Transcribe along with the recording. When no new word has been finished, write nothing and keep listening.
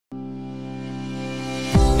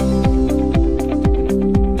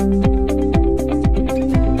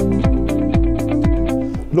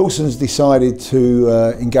Lawsons decided to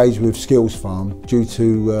engage with Skills Farm due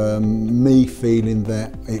to me feeling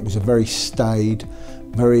that it was a very staid,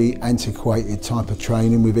 very antiquated type of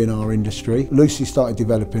training within our industry. Lucy started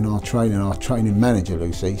developing our training manager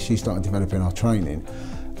Lucy, she started developing our training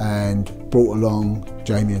and brought along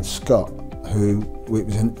Jamie and Scott, who it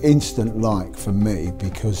was an instant like for me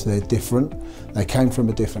because they're different. They came from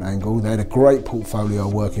a different angle. They had a great portfolio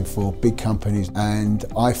working for big companies, and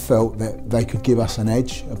I felt that they could give us an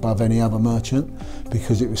edge above any other merchant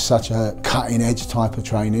because it was such a cutting edge type of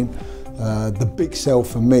training. The big sell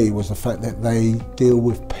for me was the fact that they deal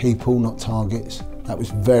with people, not targets. That was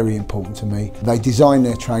very important to me. They designed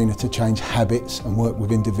their trainer to change habits and work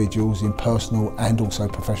with individuals in personal and also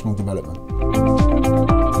professional development.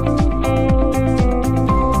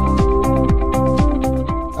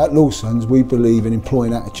 At Lawsons, we believe in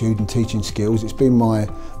employing attitude and teaching skills. It's been my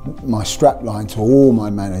strapline to all my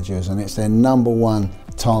managers, and it's their #1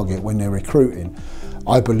 target when they're recruiting.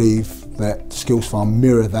 I believe that Skills Farm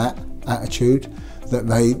mirror that attitude, that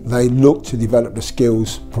they look to develop the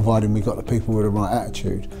skills providing we've got the people with the right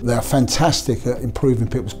attitude. They're fantastic at improving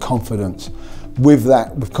people's confidence. With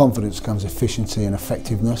that, with confidence comes efficiency and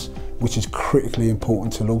effectiveness, which is critically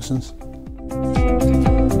important to Lawsons.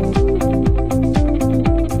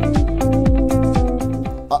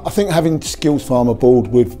 I think having Skills Farm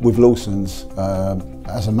aboard with Lawsons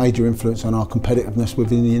has a major influence on our competitiveness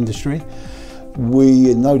within the industry.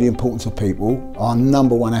 We know the importance of people. Our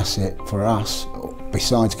 #1 asset for us,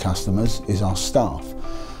 besides customers, is our staff.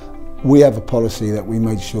 We have a policy that we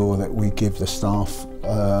make sure that we give the staff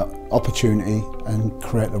opportunity and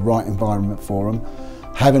create the right environment for them.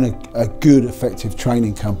 Having a good, effective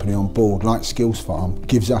training company on board like Skills Farm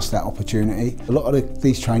gives us that opportunity. A lot of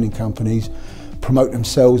these training companies promote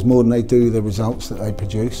themselves more than they do the results that they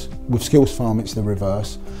produce. With Skills Farm, it's the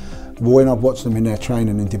reverse. When I've watched them in their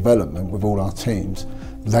training and development with all our teams,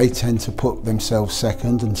 they tend to put themselves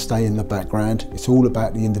second and stay in the background. It's all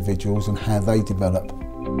about the individuals and how they develop.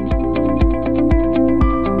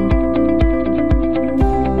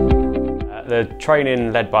 The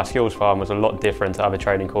training led by Skills Farm was a lot different to other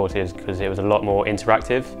training courses because it was a lot more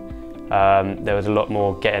interactive. There was a lot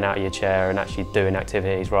more getting out of your chair and actually doing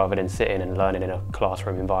activities rather than sitting and learning in a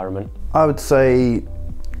classroom environment. I would say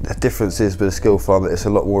the difference is with the Skills Farm that it's a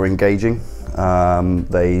lot more engaging.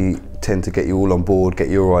 They tend to get you all on board, get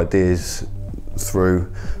your ideas through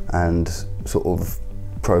and sort of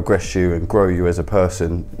progress you and grow you as a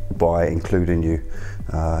person by including you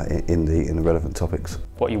in the relevant topics.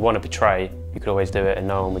 What you want to portray, you could always do it and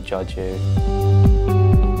no one would judge you.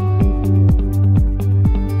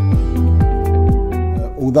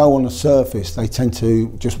 Although on the surface they tend to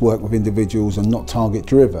just work with individuals and not target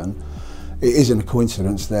driven, it isn't a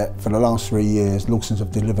coincidence that for the last 3 years Lawsons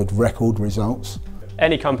have delivered record results.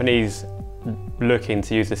 Any companies looking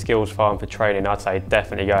to use the Skills Farm for training, I'd say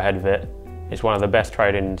definitely go ahead with it. It's one of the best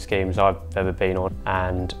training schemes I've ever been on,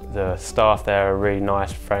 and the staff there are really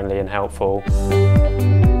nice, friendly and helpful.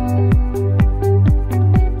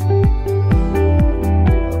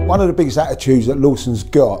 One of the biggest attitudes that Lawsons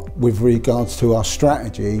got with regards to our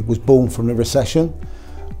strategy was born from the recession.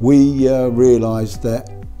 We realised that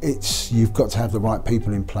you've got to have the right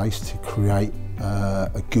people in place to create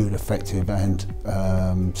a good, effective and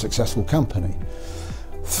successful company.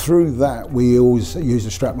 Through that, we always use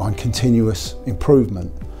the strapline continuous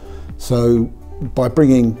improvement. So by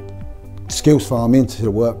bringing Skills Farm into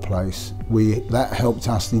the workplace, that helped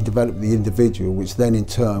us to develop the individual, which then in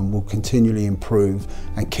turn will continually improve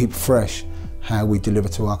and keep fresh how we deliver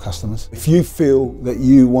to our customers. If you feel that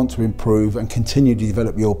you want to improve and continue to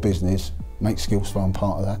develop your business, make Skills Farm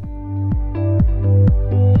part of that.